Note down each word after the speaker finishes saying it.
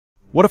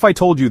What if I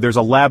told you there's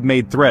a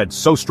lab-made thread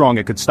so strong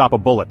it could stop a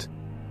bullet?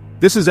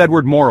 This is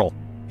Edward Morrill.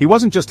 He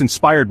wasn't just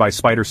inspired by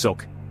spider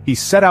silk. He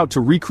set out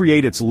to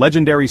recreate its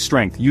legendary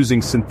strength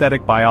using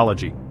synthetic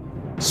biology.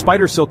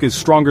 Spider silk is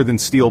stronger than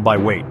steel by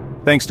weight,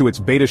 thanks to its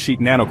beta sheet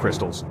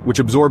nanocrystals, which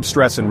absorb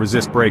stress and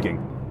resist breaking.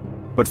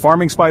 But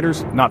farming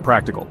spiders, not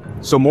practical.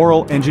 So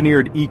Morrill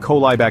engineered E.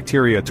 coli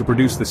bacteria to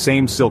produce the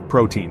same silk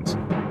proteins.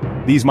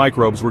 These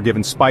microbes were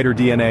given spider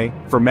DNA,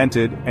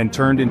 fermented, and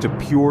turned into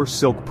pure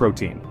silk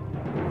protein.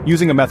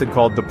 Using a method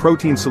called the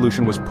protein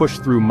solution was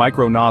pushed through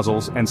micro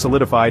nozzles and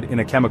solidified in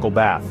a chemical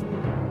bath.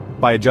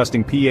 By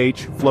adjusting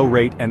pH, flow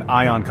rate, and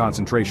ion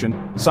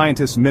concentration,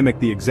 scientists mimicked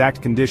the exact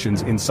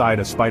conditions inside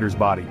a spider's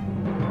body.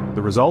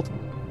 The result?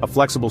 A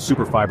flexible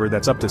superfiber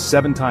that's up to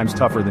 7 times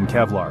tougher than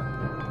Kevlar.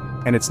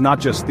 And it's not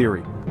just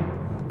theory.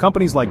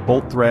 Companies like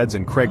Bolt Threads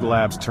and Craig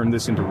Labs turned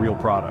this into real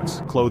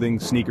products: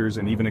 clothing, sneakers,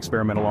 and even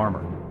experimental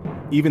armor.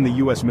 Even the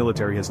US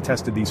military has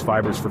tested these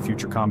fibers for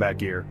future combat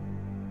gear.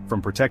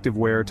 From protective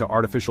wear to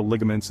artificial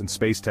ligaments and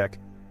space tech,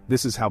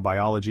 this is how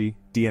biology,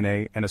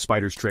 DNA, and a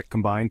spider's trick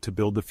combine to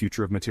build the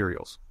future of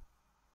materials.